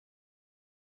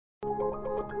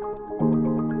Bless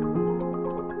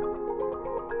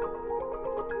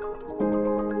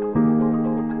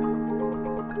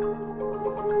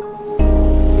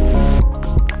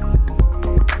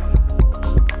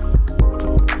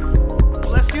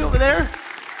you over there.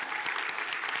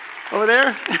 Over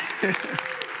there.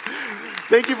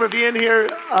 Thank you for being here.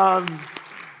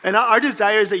 And our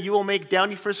desire is that you will make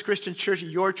Downey First Christian Church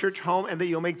your church home, and that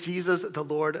you'll make Jesus the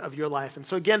Lord of your life. And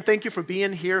so again, thank you for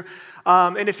being here.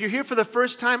 And if you're here for the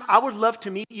first time, I would love to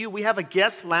meet you. We have a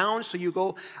guest lounge, so you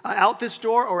go out this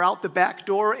door or out the back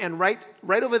door, and right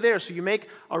over there. So you make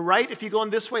a right if you go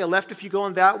in this way, a left if you go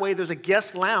in that way. There's a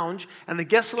guest lounge, and the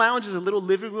guest lounge is a little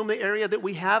living room area that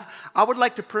we have. I would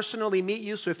like to personally meet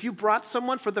you. So if you brought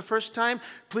someone for the first time,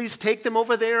 please take them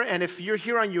over there. And if you're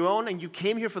here on your own and you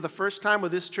came here for the first time, or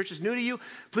this church is new to you,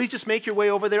 please just make your way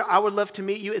over there. I would love to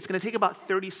meet you. It's going to take about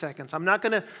 30 seconds. I'm not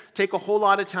going to take a whole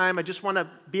lot of time. I just want to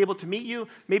be able to meet you,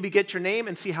 maybe get your name,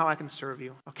 and see how I can serve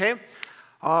you. Okay?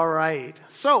 All right.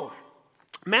 So,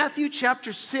 Matthew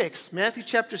chapter 6. Matthew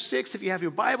chapter 6. If you have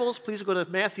your Bibles, please go to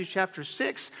Matthew chapter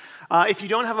 6. If you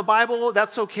don't have a Bible,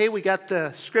 that's okay. We got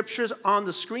the scriptures on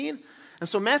the screen. And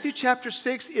so Matthew chapter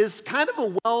 6 is kind of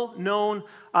a well-known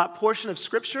portion of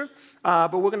Scripture,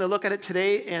 but we're going to look at it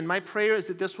today, and my prayer is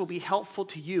that this will be helpful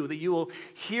to you, that you will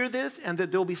hear this, and that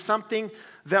there will be something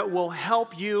that will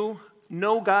help you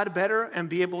know God better and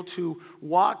be able to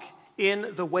walk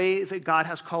in the way that God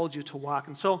has called you to walk.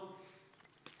 And so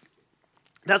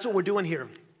that's what we're doing here.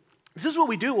 This is what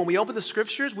we do when we open the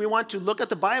Scriptures. We want to look at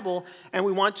the Bible, and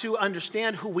we want to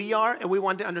understand who we are, and we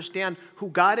want to understand who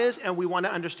God is, and we want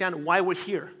to understand why we're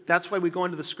here. That's why we go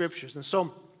into the Scriptures. And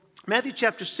so Matthew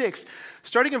chapter 6,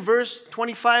 starting in verse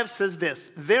 25, says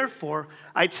this: "Therefore,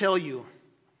 I tell you,"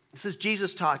 this is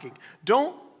Jesus talking,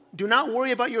 do not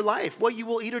worry about your life, what you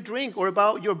will eat or drink, or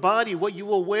about your body, what you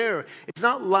will wear. Is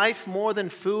not life more than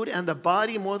food, and the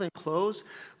body more than clothes?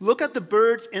 Look at the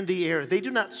birds in the air. They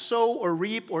do not sow or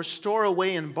reap or store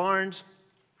away in barns,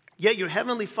 yet your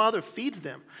heavenly Father feeds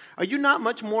them. Are you not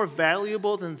much more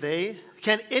valuable than they?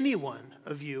 Can any one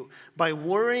of you, by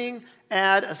worrying,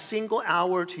 add a single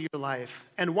hour to your life?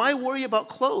 And why worry about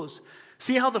clothes?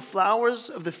 See how the flowers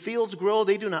of the fields grow.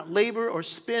 They do not labor or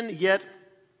spin, yet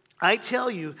I tell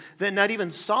you that not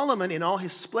even Solomon in all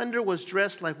his splendor was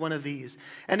dressed like one of these.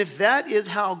 And if that is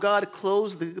how God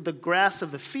clothes the grass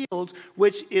of the field,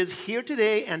 which is here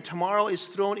today and tomorrow is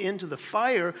thrown into the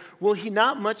fire, will he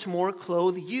not much more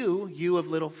clothe you, you of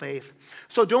little faith?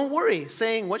 So don't worry,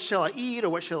 saying, what shall I eat, or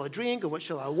what shall I drink, or what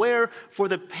shall I wear? For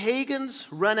the pagans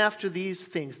run after these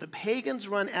things. The pagans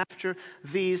run after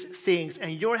these things.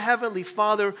 And your heavenly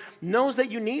Father knows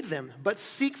that you need them. But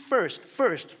seek first,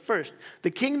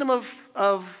 the kingdom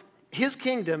of his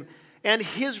kingdom and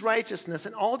his righteousness,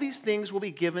 and all these things will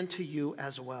be given to you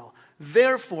as well.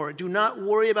 Therefore, do not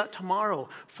worry about tomorrow,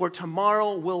 for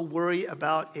tomorrow will worry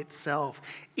about itself.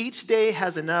 Each day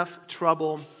has enough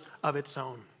trouble of its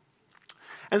own.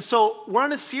 And so we're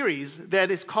on a series that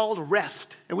is called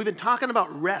Rest. And we've been talking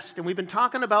about rest. And we've been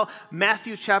talking about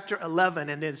Matthew chapter 11.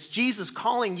 And it's Jesus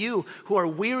calling you who are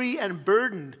weary and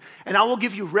burdened. And I will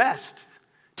give you rest.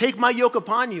 Take my yoke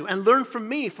upon you and learn from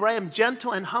me, for I am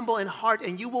gentle and humble in heart.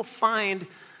 And you will find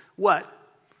what?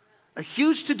 A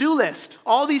huge to-do list.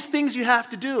 All these things you have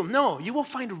to do. No, you will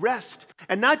find rest.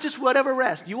 And not just whatever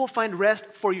rest. You will find rest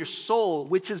for your soul,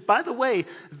 which is, by the way,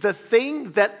 the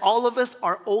thing that all of us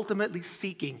are ultimately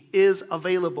seeking is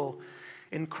available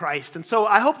in Christ. And so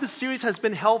I hope this series has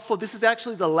been helpful. This is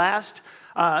actually the last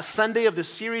Sunday of the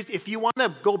series. If you want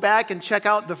to go back and check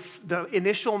out the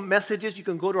initial messages, you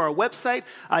can go to our website,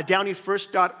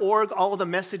 downeyfirst.org. All of the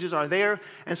messages are there.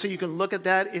 And so you can look at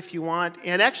that if you want.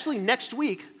 And actually next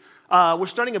week, we're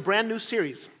starting a brand new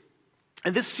series.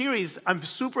 And this series, I'm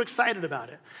super excited about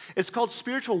it. It's called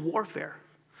Spiritual Warfare.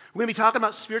 We're going to be talking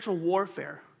about spiritual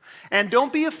warfare. And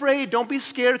don't be afraid, don't be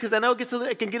scared, because I know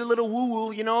it can get a little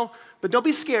woo-woo, but don't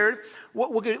be scared.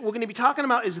 What we're going to be talking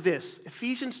about is this.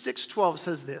 Ephesians 6:12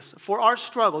 says this: for our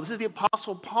struggle, this is the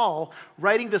Apostle Paul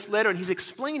writing this letter, and he's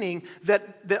explaining that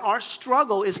our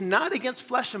struggle is not against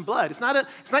flesh and blood. It's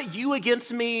not you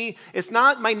against me. It's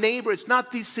not my neighbor. It's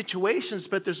not these situations,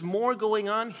 but there's more going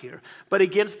on here. But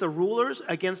against the rulers,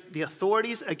 against the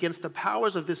authorities, against the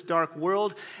powers of this dark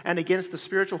world, and against the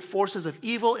spiritual forces of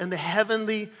evil in the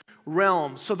heavenly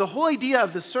realm. So the whole idea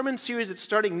of the sermon series that's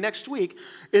starting next week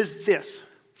is this.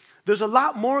 There's a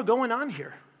lot more going on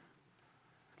here.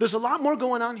 There's a lot more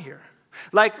going on here.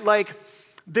 Like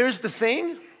there's the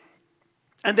thing,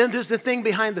 and then there's the thing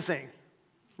behind the thing,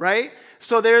 right?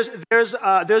 So there's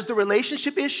the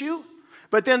relationship issue,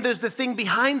 But then there's the thing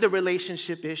behind the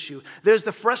relationship issue. There's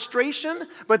the frustration,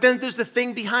 but then there's the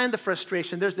thing behind the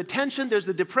frustration. There's the tension, there's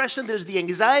the depression, there's the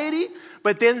anxiety,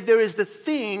 but then there is the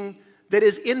thing that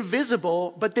is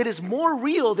invisible, but that is more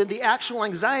real than the actual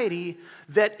anxiety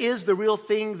that is the real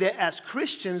thing that as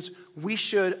Christians we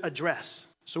should address.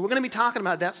 So we're going to be talking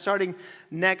about that starting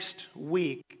next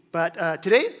week. But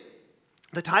today,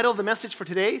 the title of the message for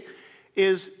today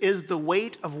is The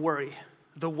Weight of Worry.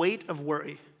 The Weight of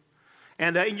Worry.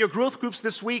 And in your growth groups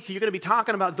this week, you're going to be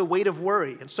talking about the weight of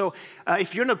worry. And so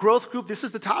if you're in a growth group, this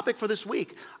is the topic for this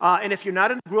week. And if you're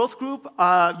not in a growth group,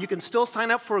 you can still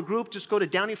sign up for a group. Just go to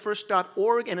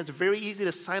downeyfirst.org, and it's very easy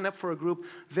to sign up for a group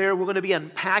there. We're going to be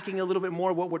unpacking a little bit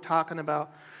more what we're talking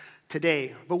about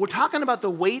today. But we're talking about the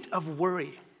weight of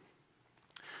worry.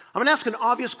 I'm going to ask an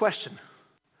obvious question.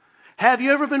 Have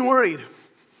you ever been worried?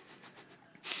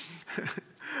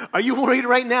 Are you worried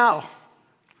right now?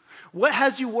 What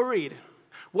has you worried?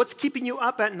 What's keeping you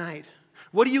up at night?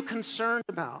 What are you concerned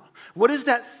about? What is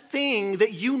that thing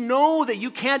that you know that you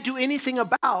can't do anything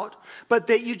about, but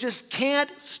that you just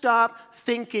can't stop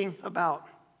thinking about?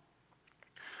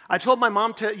 I told my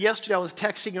mom yesterday, I was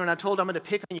texting her, and I told her I'm going to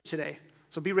pick on you today.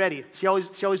 So be ready. She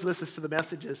always listens to the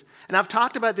messages. And I've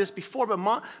talked about this before, but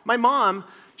my mom,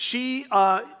 she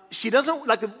doesn't,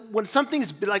 like, when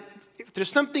something's, like, if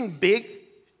there's something big,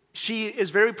 she is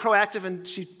very proactive and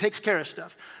she takes care of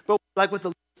stuff. But like with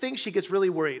the things, she gets really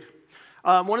worried.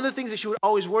 One of the things that she would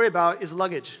always worry about is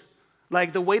luggage,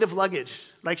 like the weight of luggage.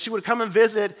 Like she would come and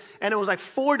visit, and it was like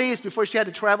 4 days before she had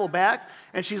to travel back,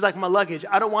 and she's like, my luggage,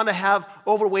 I don't want to have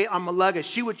overweight on my luggage.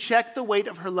 She would check the weight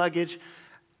of her luggage.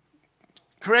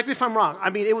 Correct me if I'm wrong.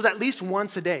 I mean, it was at least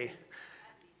once a day.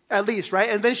 At least, right?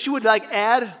 And then she would like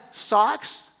add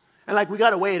socks, and like, we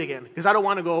got to weigh it again because I don't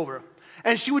want to go over.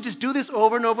 And she would just do this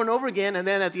over and over and over again. And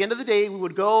then at the end of the day, we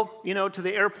would go, to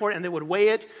the airport, and they would weigh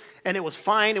it. And it was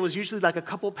fine. It was usually like a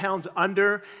couple pounds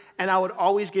under. And I would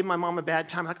always give my mom a bad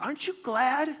time. Like, aren't you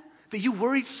glad that you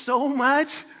worried so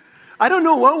much? I don't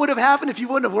know what would have happened if you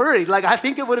wouldn't have worried. Like, I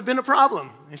think it would have been a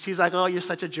problem. And she's like, oh, you're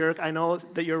such a jerk. I know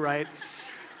that you're right.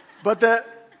 But the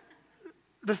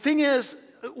thing is,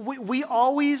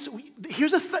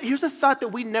 here's a thought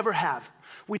that we never have.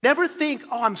 We never think,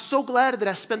 oh, I'm so glad that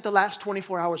I spent the last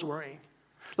 24 hours worrying.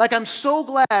 Like, I'm so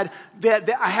glad that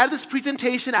I had this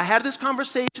presentation, I had this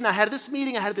conversation, I had this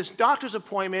meeting, I had this doctor's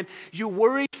appointment. You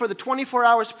worried for the 24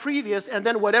 hours previous, and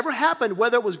then whatever happened,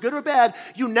 whether it was good or bad,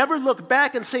 you never look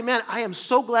back and say, man, I am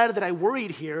so glad that I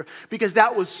worried here because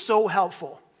that was so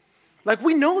helpful. Like,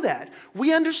 we know that.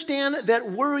 We understand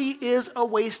that worry is a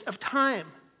waste of time.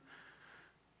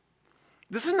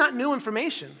 This is not new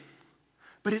information.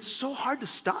 But it's so hard to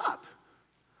stop.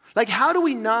 Like, how do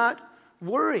we not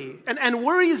worry? And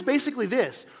worry is basically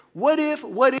this. What if,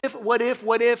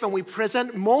 and we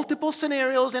present multiple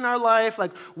scenarios in our life.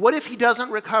 Like, what if he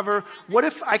doesn't recover? What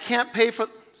if I can't pay for...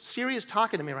 Siri is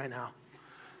talking to me right now.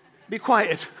 Be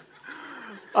quiet.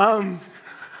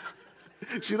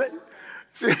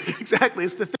 Exactly,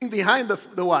 it's the thing behind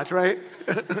the watch, right?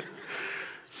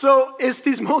 So it's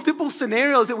these multiple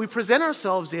scenarios that we present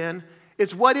ourselves in.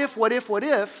 It's what if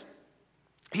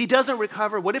he doesn't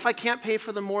recover? What if I can't pay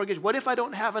for the mortgage? What if I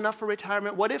don't have enough for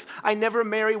retirement? What if I never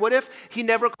marry? What if he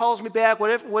never calls me back?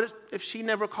 What if she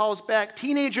never calls back?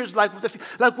 Teenagers, like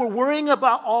we're worrying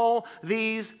about all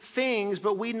these things,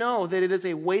 but we know that it is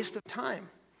a waste of time.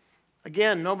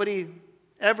 Again, nobody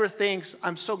ever thinks,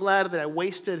 I'm so glad that I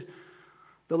wasted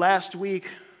the last week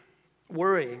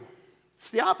worrying.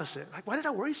 It's the opposite. Like, why did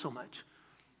I worry so much?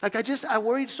 Like, I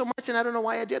worried so much and I don't know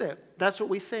why I did it. That's what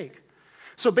we think.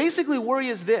 So basically, worry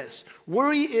is this.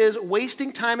 Worry is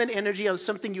wasting time and energy on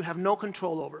something you have no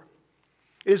control over.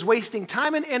 It is wasting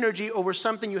time and energy over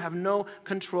something you have no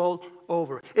control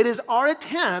over. It is our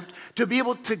attempt to be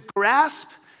able to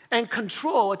grasp and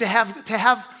control,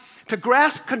 to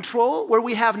grasp control where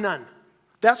we have none.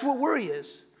 That's what worry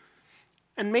is.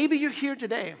 And maybe you're here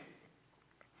today,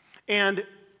 and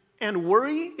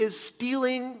worry is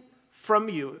stealing from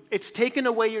you. It's taken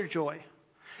away your joy.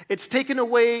 It's taken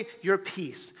away your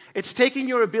peace. It's taken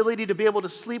your ability to be able to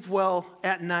sleep well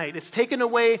at night. It's taken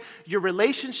away your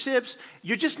relationships.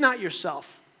 You're just not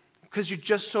yourself because you're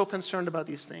just so concerned about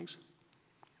these things.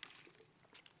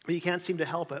 But you can't seem to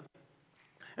help it.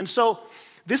 And so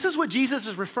this is what Jesus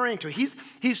is referring to.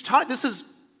 He's taught, this is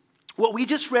what we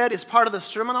just read is part of the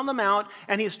Sermon on the Mount,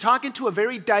 and he's talking to a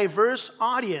very diverse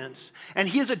audience, and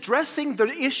he is addressing the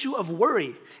issue of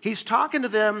worry. He's talking to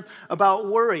them about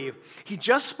worry. He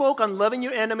just spoke on loving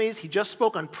your enemies. He just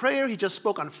spoke on prayer. He just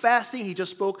spoke on fasting. He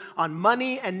just spoke on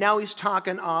money, and now he's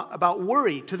talking about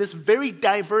worry to this very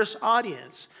diverse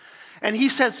audience. And he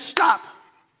says, stop.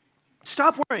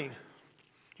 Stop worrying.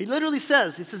 He literally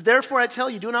says, therefore I tell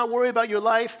you, do not worry about your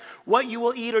life, what you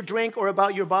will eat or drink, or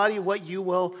about your body, what you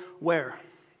will wear.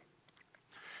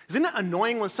 Isn't it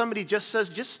annoying when somebody just says,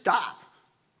 just stop?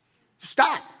 Just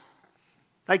stop.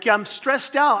 Like, I'm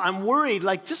stressed out, I'm worried.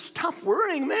 Like, just stop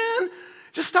worrying, man.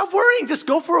 Just stop worrying. Just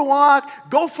go for a walk,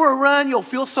 go for a run. You'll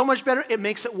feel so much better. It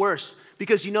makes it worse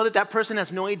because you know that person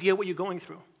has no idea what you're going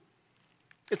through.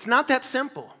 It's not that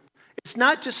simple. It's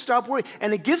not just stop worrying.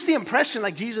 And it gives the impression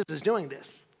like Jesus is doing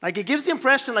this. Like, it gives the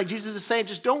impression like Jesus is saying,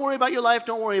 just don't worry about your life,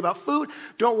 don't worry about food,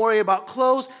 don't worry about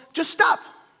clothes, just stop.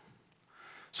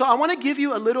 So I want to give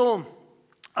you a little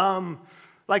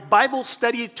Bible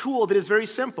study tool that is very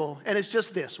simple, and it's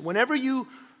just this. Whenever you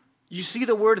see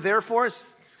the word therefore,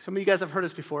 some of you guys have heard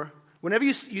this before. Whenever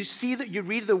you see that you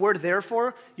read the word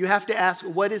therefore, you have to ask,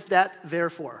 what is that there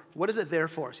for? What is it there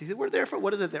for? So you see the word therefore,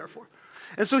 what is it there for?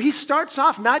 And so he starts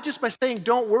off not just by saying,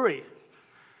 don't worry.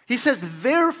 He says,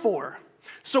 therefore.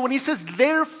 So when he says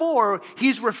therefore,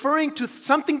 he's referring to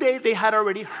something they had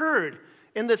already heard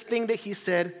in the thing that he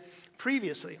said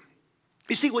previously.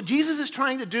 You see, what Jesus is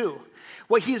trying to do,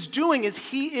 what he is doing is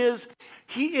he is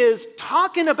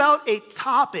talking about a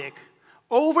topic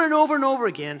over and over and over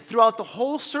again throughout the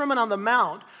whole Sermon on the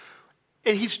Mount,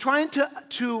 and he's trying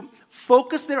to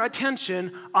focus their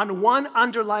attention on one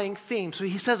underlying theme. So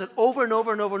he says it over and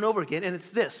over and over and over again, and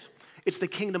it's this. It's the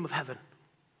kingdom of heaven.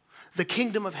 The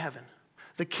kingdom of heaven.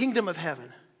 The kingdom of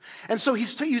heaven. And so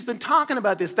he's been talking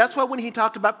about this. That's why when he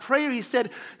talked about prayer, he said,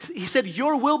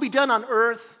 your will be done on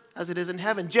earth as it is in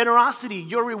heaven. Generosity,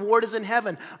 your reward is in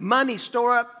heaven. Money,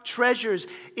 store up treasures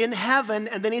in heaven.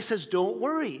 And then he says, don't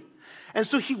worry. And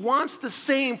so he wants the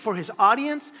same for his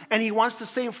audience, and he wants the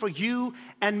same for you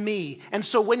and me. And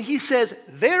so when he says,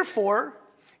 therefore,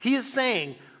 he is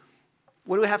saying,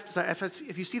 what do we have to say?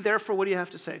 If you see therefore, what do you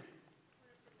have to say?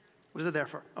 What is it there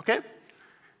for? Okay?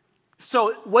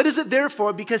 So what is it there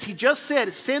for? Because he just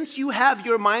said, since you have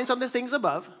your minds on the things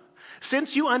above,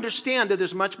 since you understand that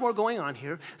there's much more going on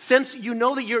here, since you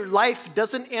know that your life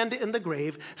doesn't end in the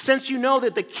grave, since you know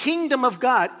that the kingdom of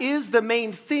God is the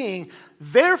main thing,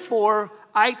 therefore,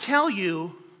 I tell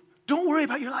you, don't worry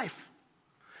about your life.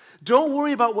 Don't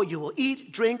worry about what you will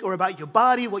eat, drink, or about your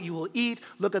body, what you will eat.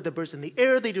 Look at the birds in the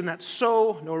air. They do not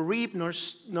sow, nor reap,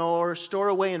 nor store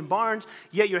away in barns,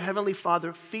 yet your heavenly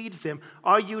Father feeds them.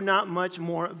 Are you not much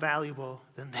more valuable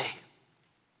than they?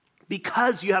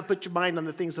 Because you have put your mind on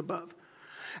the things above.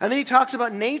 And then he talks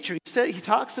about nature. He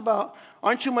talks about,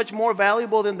 aren't you much more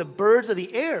valuable than the birds of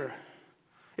the air?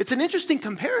 It's an interesting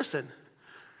comparison.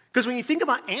 Because when you think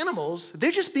about animals, they're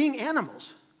just being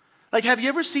animals. Like, have you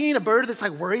ever seen a bird that's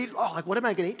like worried, oh, like, what am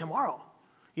I going to eat tomorrow?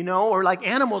 You know, or like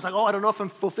animals, like, oh, I don't know if I'm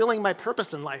fulfilling my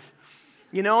purpose in life.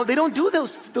 You know, they don't do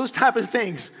those type of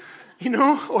things, you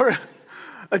know, or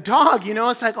a dog, you know,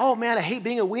 it's like, oh man, I hate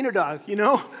being a wiener dog, you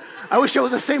know. I wish I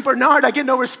was a St. Bernard, I get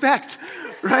no respect,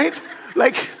 right?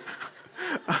 Like,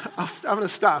 I'm going to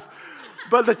stop.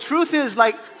 But the truth is,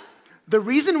 like, the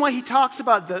reason why he talks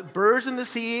about the birds in the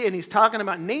sea and he's talking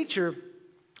about nature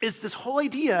is this whole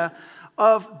idea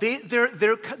of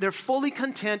they're fully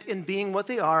content in being what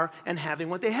they are and having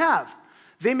what they have.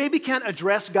 They maybe can't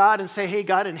address God and say, hey,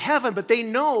 God in heaven, but they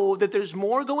know that there's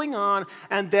more going on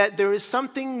and that there is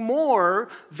something more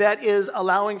that is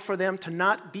allowing for them to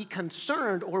not be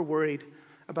concerned or worried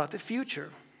about the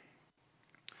future.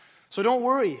 So don't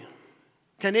worry.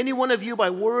 Can any one of you,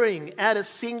 by worrying, add a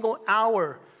single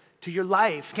hour to your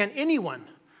life? Can anyone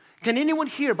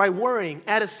here, by worrying,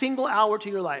 add a single hour to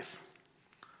your life?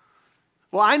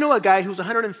 Well, I know a guy who's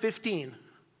 115,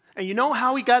 and you know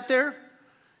how he got there?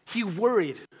 He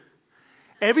worried.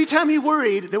 Every time he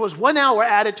worried, there was 1 hour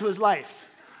added to his life.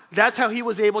 That's how he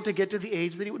was able to get to the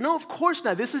age that he would. No, of course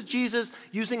not. This is Jesus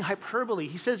using hyperbole.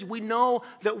 He says, we know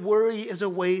that worry is a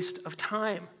waste of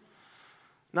time.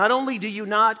 Not only do you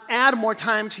not add more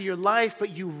time to your life,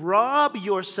 but you rob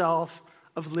yourself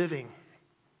of living.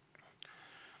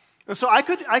 And so I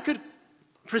could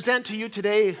present to you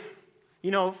today,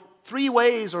 3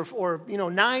 ways or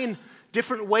 9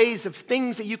 different ways of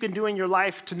things that you can do in your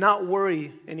life to not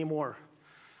worry anymore.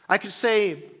 I could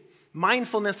say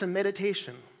mindfulness and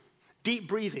meditation, deep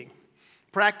breathing,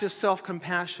 practice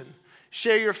self-compassion,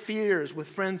 share your fears with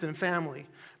friends and family,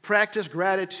 practice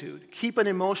gratitude, keep an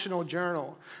emotional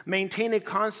journal, maintain a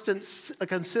consistent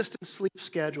sleep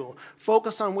schedule,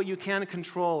 focus on what you can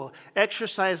control,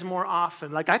 exercise more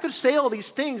often. Like, I could say all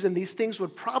these things, and these things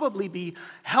would probably be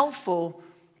helpful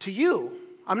to you.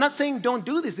 I'm not saying don't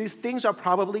do these. These things are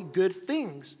probably good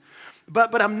things.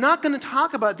 But I'm not going to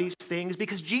talk about these things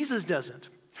because Jesus doesn't.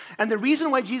 And the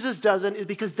reason why Jesus doesn't is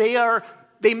because they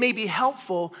may be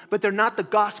helpful, but they're not the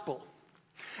gospel.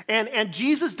 And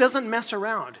Jesus doesn't mess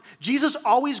around. Jesus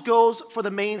always goes for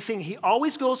the main thing. He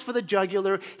always goes for the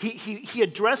jugular. He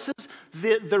addresses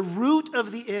the root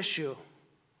of the issue.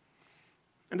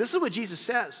 And this is what Jesus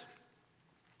says.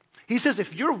 He says,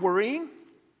 if you're worrying,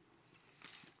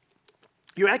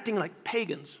 you're acting like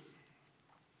pagans.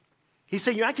 He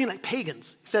said, you're acting like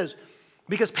pagans. He says,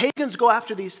 because pagans go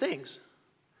after these things.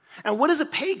 And what is a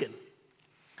pagan?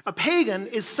 A pagan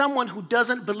is someone who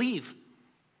doesn't believe.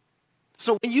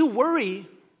 So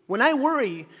when I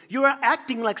worry, you are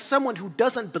acting like someone who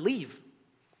doesn't believe.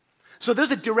 So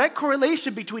there's a direct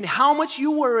correlation between how much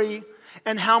you worry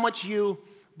and how much you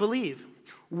believe.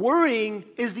 Worrying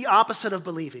is the opposite of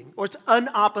believing, or it's an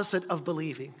opposite of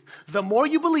believing. The more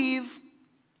you believe,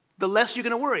 the less you're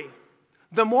going to worry.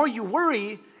 The more you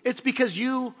worry, it's because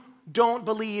you don't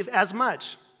believe as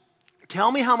much.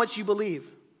 Tell me how much you believe,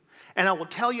 and I will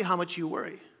tell you how much you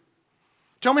worry.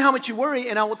 Tell me how much you worry,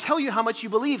 and I will tell you how much you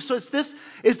believe. So it's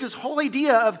this whole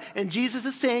idea of, and Jesus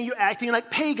is saying you're acting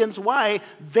like pagans. Why?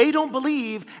 They don't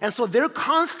believe, and so they're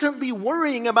constantly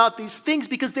worrying about these things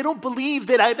because they don't believe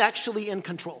that I'm actually in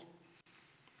control.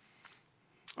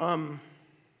 How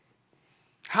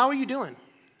are you doing?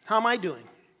 How am I doing?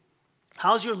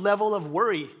 How's your level of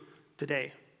worry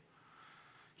today?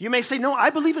 You may say, no,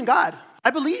 I believe in God. I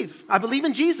believe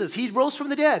in Jesus. He rose from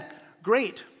the dead.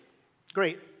 Great.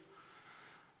 I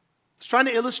was trying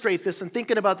to illustrate this and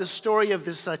thinking about this story of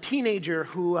this teenager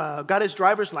who got his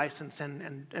driver's license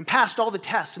and passed all the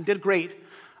tests and did great,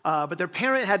 but their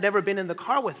parent had never been in the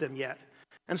car with them yet.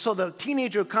 And so the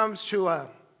teenager comes to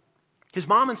his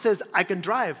mom and says, I can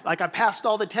drive. Like, I passed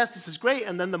all the tests. This is great.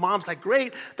 And then the mom's like,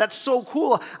 great. That's so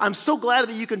cool. I'm so glad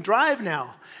that you can drive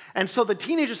now. And so the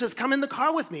teenager says, come in the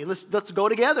car with me. Let's go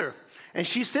together. And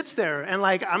she sits there and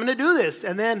like, I'm going to do this.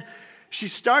 And then she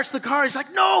starts the car. He's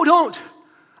like, no, don't.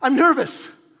 I'm nervous.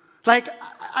 Like,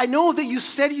 I know that you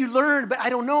said you learned, but I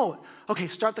don't know. Okay,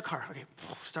 start the car. Okay,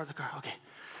 start the car. Okay.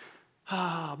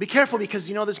 Be careful because,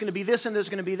 there's going to be this and there's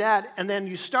going to be that. And then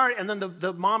you start, and then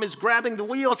the mom is grabbing the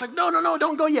wheel. It's like, no,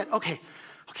 don't go yet. Okay,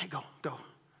 go.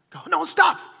 No,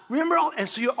 stop. Remember all. And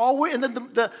so you're all worried. And then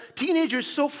the teenager is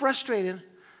so frustrated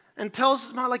and tells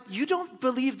his mom, like, you don't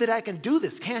believe that I can do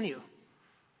this, can you?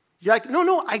 You're like,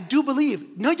 no, I do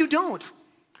believe. No, you don't.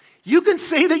 You can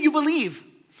say that you believe.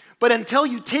 But until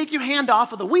you take your hand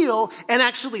off of the wheel and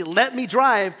actually let me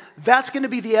drive, that's going to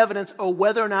be the evidence of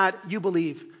whether or not you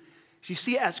believe. You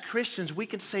see, as Christians, we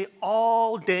can say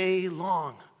all day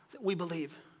long that we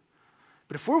believe.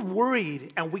 But if we're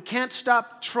worried and we can't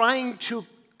stop trying to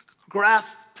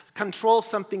control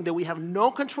something that we have no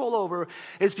control over,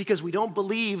 it's because we don't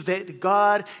believe that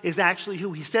God is actually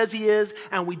who He says He is,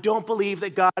 and we don't believe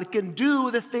that God can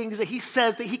do the things that He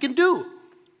says that He can do.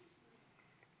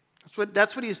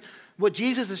 That's what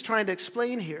Jesus is trying to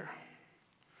explain here.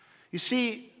 You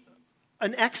see,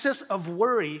 an excess of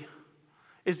worry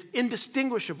is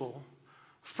indistinguishable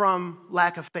from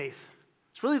lack of faith.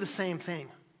 It's really the same thing.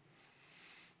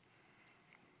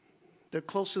 They're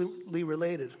closely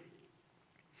related.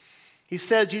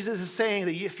 Jesus is saying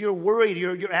that if you're worried,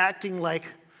 you're acting like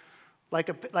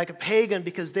a pagan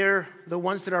because they're the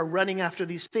ones that are running after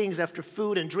these things, after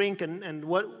food and drink and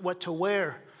what to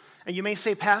wear. And you may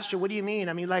say, Pastor, what do you mean?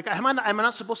 I mean, like, am I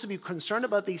not supposed to be concerned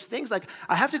about these things? Like,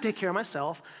 I have to take care of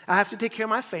myself. I have to take care of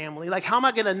my family. Like, how am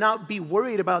I going to not be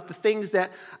worried about the things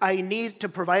that I need to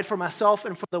provide for myself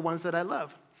and for the ones that I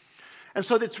love? And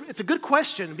so it's a good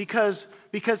question because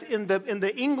in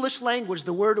the English language,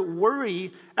 the word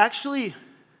worry actually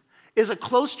is a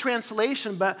close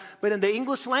translation, but in the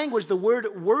English language, the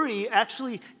word worry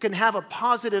actually can have a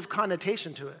positive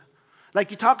connotation to it.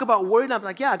 Like, you talk about worry, and I'm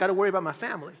like, yeah, I got to worry about my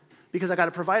family because I got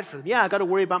to provide for them. Yeah, I got to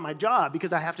worry about my job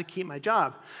because I have to keep my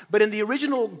job. But in the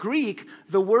original Greek,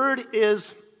 the word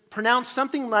is pronounced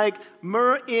something like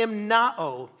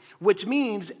merimnao, which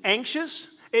means anxious,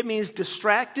 it means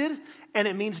distracted, and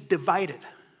it means divided.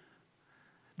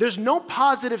 There's no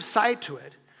positive side to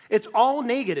it. It's all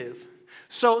negative.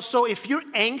 So if you're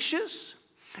anxious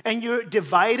and you're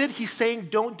divided, he's saying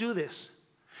don't do this.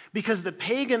 Because the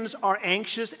pagans are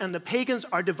anxious and the pagans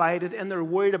are divided and they're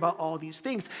worried about all these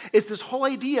things. It's this whole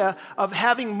idea of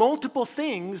having multiple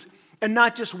things and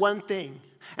not just one thing.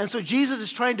 And so Jesus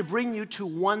is trying to bring you to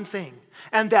one thing.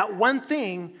 And that one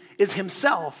thing is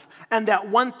Himself. And that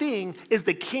one thing is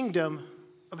the kingdom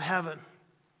of heaven.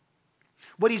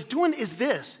 What He's doing is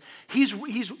this.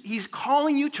 He's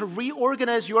calling you to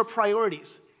reorganize your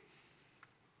priorities.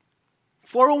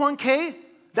 401k,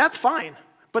 that's fine.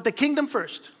 But the kingdom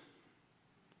first.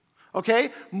 Okay?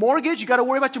 Mortgage, you got to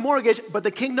worry about your mortgage, but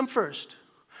the kingdom first.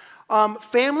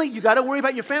 Family, you got to worry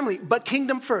about your family, but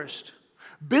kingdom first.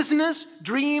 Business,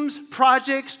 dreams,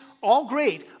 projects, all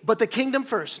great, but the kingdom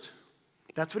first.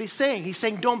 That's what he's saying. He's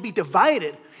saying don't be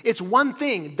divided. It's one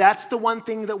thing. That's the one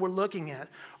thing that we're looking at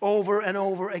over and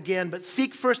over again. But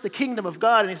seek first the kingdom of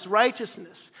God and his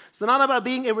righteousness. It's not about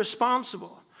being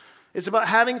irresponsible. It's about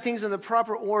having things in the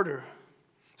proper order.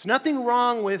 There's nothing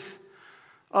wrong with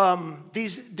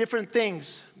these different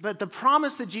things. But the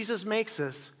promise that Jesus makes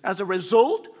us as a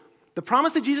result, the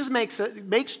promise that Jesus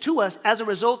makes to us as a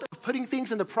result of putting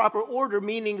things in the proper order,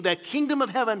 meaning the kingdom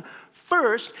of heaven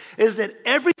first, is that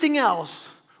everything else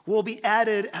will be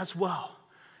added as well.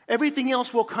 Everything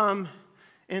else will come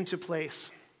into place.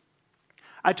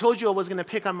 I told you I was going to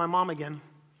pick on my mom again.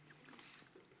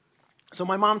 So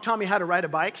my mom taught me how to ride a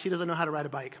bike. She doesn't know how to ride a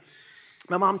bike.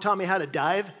 My mom taught me how to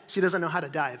dive. She doesn't know how to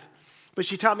dive. But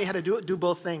she taught me how to do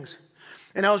both things.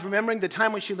 And I was remembering the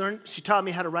time when she taught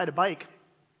me how to ride a bike.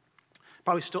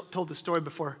 Probably told this story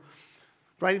before.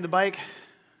 Riding the bike,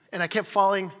 and I kept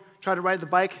falling, tried to ride the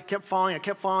bike, I kept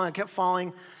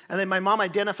falling. And then my mom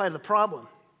identified the problem.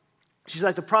 She's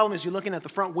like, the problem is you're looking at the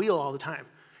front wheel all the time.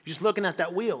 You're just looking at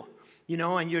that wheel,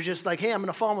 and you're just like, hey, I'm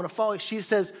going to fall. She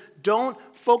says, don't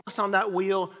focus on that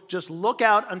wheel. Just look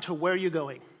out until where you're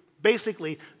going.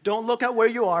 Basically, don't look at where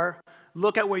you are.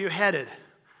 Look at where you're headed.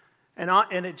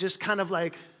 And it just kind of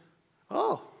like,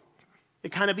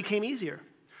 it kind of became easier.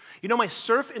 My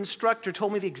surf instructor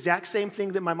told me the exact same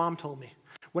thing that my mom told me.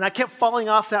 When I kept falling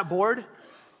off that board,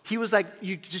 he was like,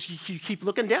 you keep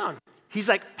looking down. He's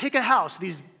like, pick a house,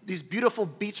 these beautiful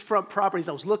beachfront properties.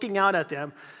 I was looking out at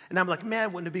them, and I'm like,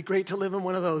 man, wouldn't it be great to live in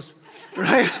one of those,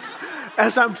 right?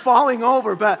 As I'm falling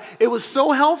over. But it was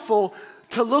so helpful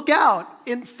to look out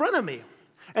in front of me.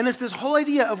 And it's this whole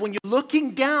idea of when you're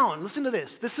looking down, listen to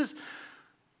this. This is,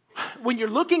 when you're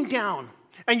looking down,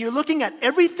 and you're looking at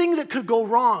everything that could go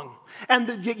wrong and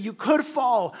that you could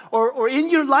fall, or in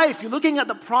your life, you're looking at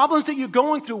the problems that you're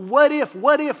going through. What if?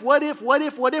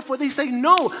 Well, they say,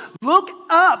 no, look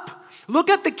up.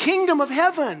 Look at the kingdom of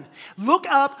heaven. Look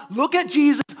up, look at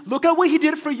Jesus, look at what he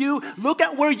did for you, look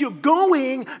at where you're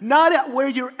going, not at where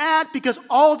you're at, because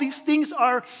all these things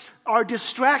are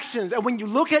distractions. And when you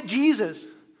look at Jesus,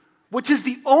 which is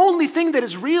the only thing that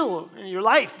is real in your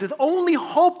life, the only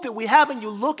hope that we have, and you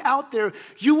look out there,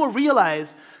 you will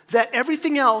realize that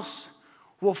everything else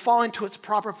will fall into its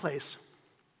proper place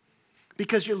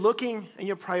because you're looking and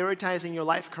you're prioritizing your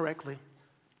life correctly.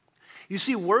 You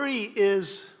see, worry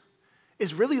is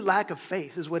really lack of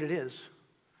faith, is what it is,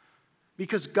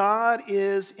 because God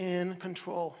is in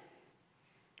control.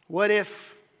 What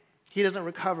if he doesn't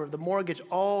recover the mortgage,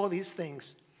 all these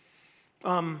things?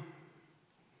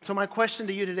 So my question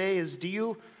to you today is, do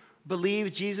you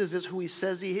believe Jesus is who he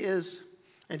says he is?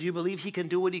 And do you believe he can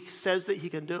do what he says that he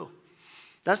can do?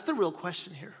 That's the real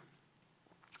question here.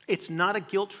 It's not a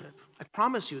guilt trip. I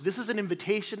promise you, this is an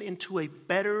invitation into a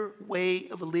better way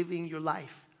of living your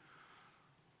life.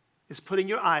 It's putting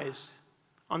your eyes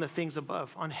on the things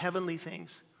above, on heavenly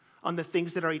things, on the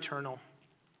things that are eternal.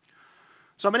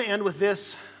 So I'm going to end with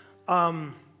this.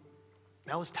 That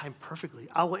was timed perfectly.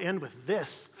 I will end with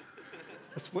this.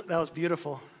 That was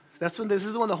beautiful. This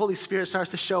is when the Holy Spirit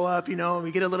starts to show up, and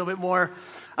we get a little bit more,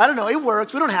 I don't know, it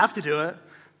works. We don't have to do it,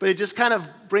 but it just kind of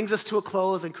brings us to a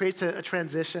close and creates a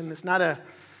transition. It's not a,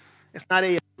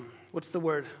 what's the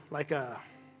word? Like a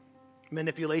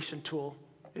manipulation tool.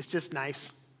 It's just nice,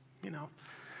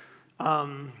 That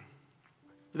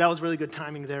was really good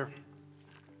timing there.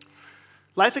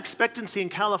 Life expectancy in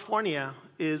California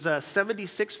is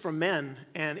 76 for men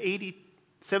and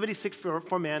 76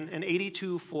 for men and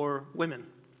 82 for women.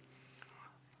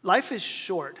 Life is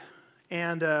short,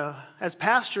 and as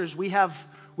pastors, we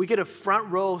get a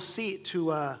front row seat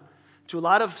to a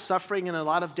lot of suffering and a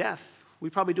lot of death. We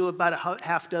probably do about a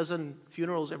half dozen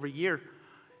funerals every year,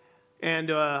 and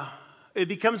it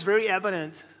becomes very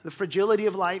evident the fragility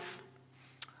of life.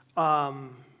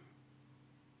 And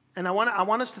I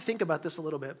want us to think about this a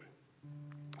little bit.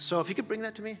 So if you could bring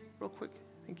that to me real quick,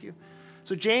 thank you.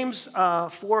 So James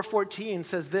 4:14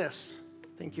 says this.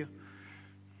 Thank you.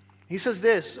 He says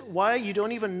this: why you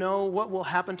don't even know what will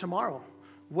happen tomorrow?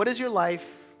 What is your life?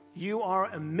 You are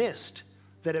a mist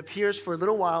that appears for a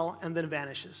little while and then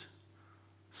vanishes.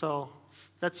 So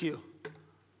that's you.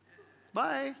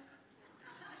 Bye.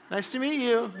 Nice to meet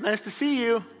you. Nice to see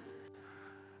you.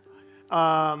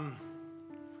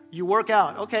 You work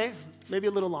out. Okay, maybe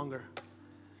a little longer.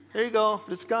 There you go,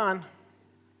 but it's gone.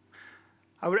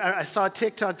 I saw a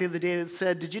TikTok the other day that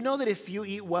said, did you know that if you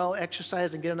eat well,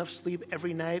 exercise, and get enough sleep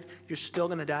every night, you're still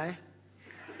going to die?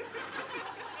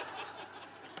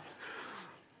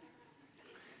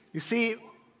 You see,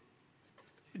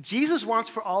 Jesus wants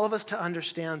for all of us to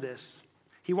understand this.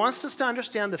 He wants us to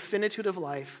understand the finitude of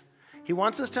life. He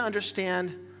wants us to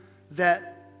understand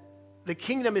that the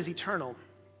kingdom is eternal.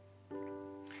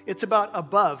 It's about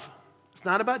above. It's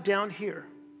not about down here.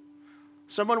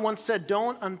 Someone once said,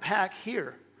 don't unpack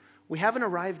here. We haven't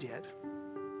arrived yet.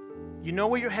 You know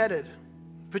where you're headed.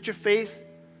 Put your faith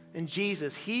in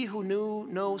Jesus. He who knew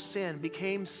no sin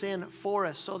became sin for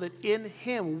us so that in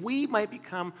him we might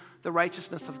become the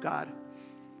righteousness of God.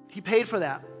 He paid for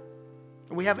that.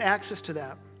 And we have access to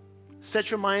that.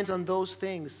 Set your minds on those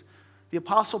things. The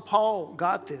Apostle Paul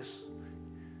got this.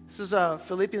 This is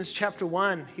Philippians chapter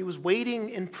 1. He was waiting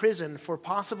in prison for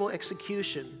possible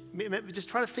execution. Just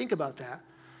try to think about that.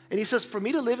 And he says, for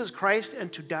me to live is Christ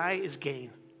and to die is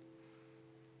gain.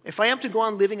 If I am to go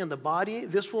on living in the body,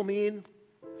 this will mean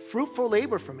fruitful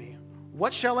labor for me.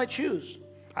 What shall I choose?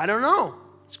 I don't know.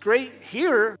 It's great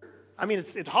here. I mean,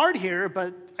 it's hard here,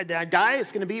 but I die,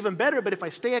 it's going to be even better. But if I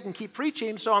stay, I can keep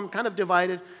preaching. So I'm kind of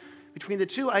divided between the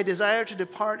two. I desire to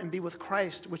depart and be with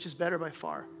Christ, which is better by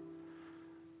far.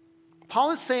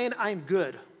 Paul is saying, I'm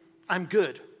good. I'm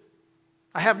good.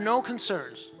 I have no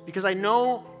concerns because I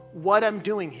know what I'm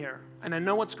doing here and I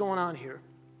know what's going on here.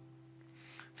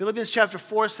 Philippians chapter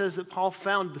 4 says that Paul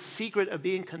found the secret of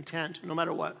being content no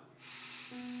matter what.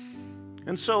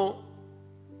 And so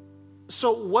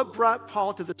what brought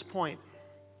Paul to this point?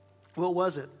 What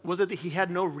was it? Was it that he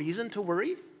had no reason to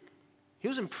worry? He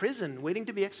was in prison waiting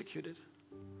to be executed.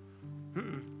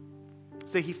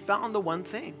 So he found the one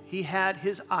thing. He had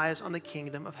his eyes on the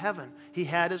kingdom of heaven. He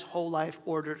had his whole life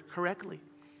ordered correctly.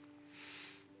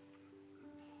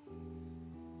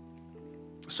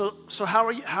 So how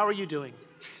are you doing?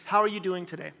 How are you doing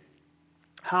today?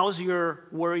 How's your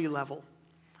worry level?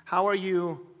 How are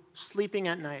you sleeping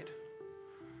at night?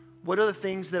 What are the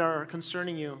things that are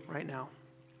concerning you right now?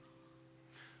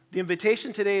 The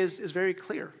invitation today is very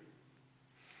clear.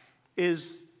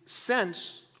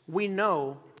 Since we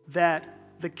know that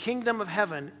the kingdom of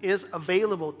heaven is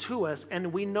available to us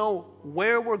and we know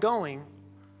where we're going,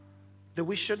 that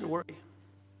we shouldn't worry.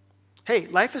 Hey,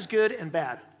 life is good and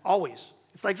bad, always.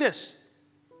 It's like this.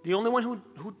 The only one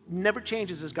who never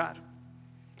changes is God.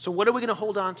 So what are we going to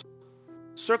hold on to?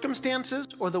 Circumstances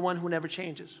or the one who never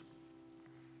changes?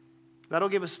 That'll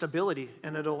give us stability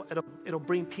and it'll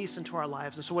bring peace into our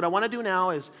lives. And so what I want to do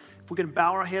now is, if we can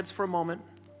bow our heads for a moment,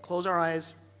 close our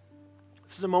eyes.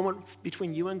 This is a moment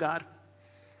between you and God.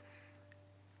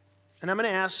 And I'm going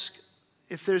to ask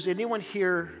if there's anyone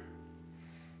here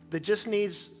that just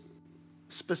needs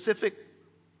specific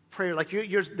prayer, like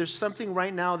there's something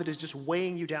right now that is just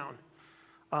weighing you down.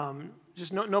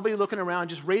 Nobody looking around.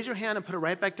 Just raise your hand and put it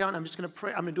right back down. I'm just going to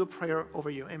pray. I'm going to do a prayer over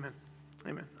you. Amen.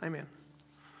 Amen. Amen.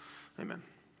 Amen.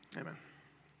 Amen.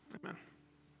 Amen.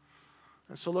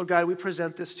 And so, Lord God, we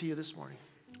present this to you this morning.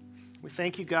 We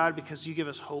thank you, God, because you give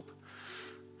us hope.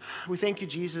 We thank you,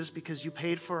 Jesus, because you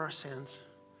paid for our sins.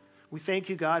 We thank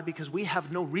you, God, because we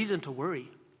have no reason to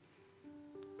worry.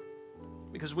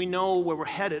 Because we know where we're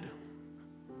headed.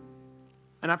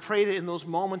 And I pray that in those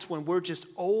moments when we're just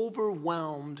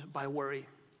overwhelmed by worry,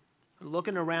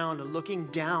 looking around and looking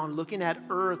down, looking at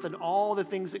earth and all the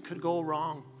things that could go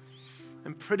wrong,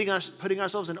 and putting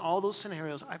ourselves in all those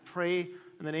scenarios, I pray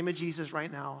in the name of Jesus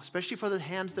right now, especially for the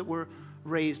hands that were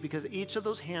raised, because each of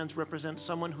those hands represents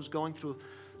someone who's going through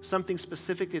something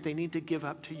specific that they need to give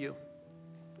up to you.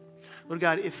 Lord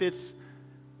God, if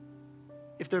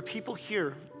there are people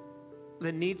here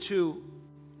that need to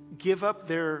give up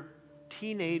their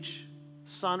teenage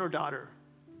son or daughter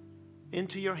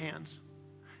into your hands,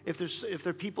 if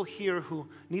there are people here who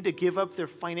need to give up their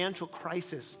financial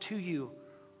crisis to you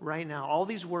right now, all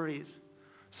these worries,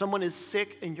 someone is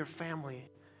sick in your family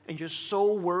and you're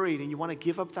so worried and you want to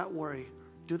give up that worry,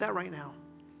 do that right now.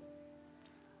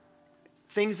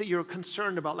 Things that you're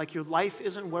concerned about, like your life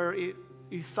isn't where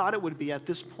you thought it would be at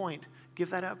this point,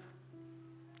 give that up.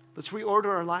 Let's reorder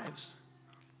our lives.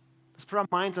 Let's put our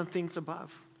minds on things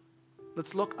above.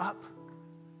 Let's look up.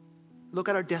 Look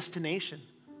at our destination,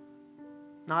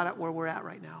 not at where we're at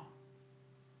right now.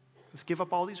 Let's give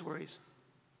up all these worries.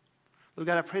 Lord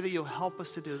God, I pray that you'll help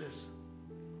us to do this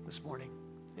morning.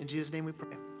 In Jesus' name we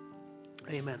pray.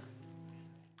 Amen.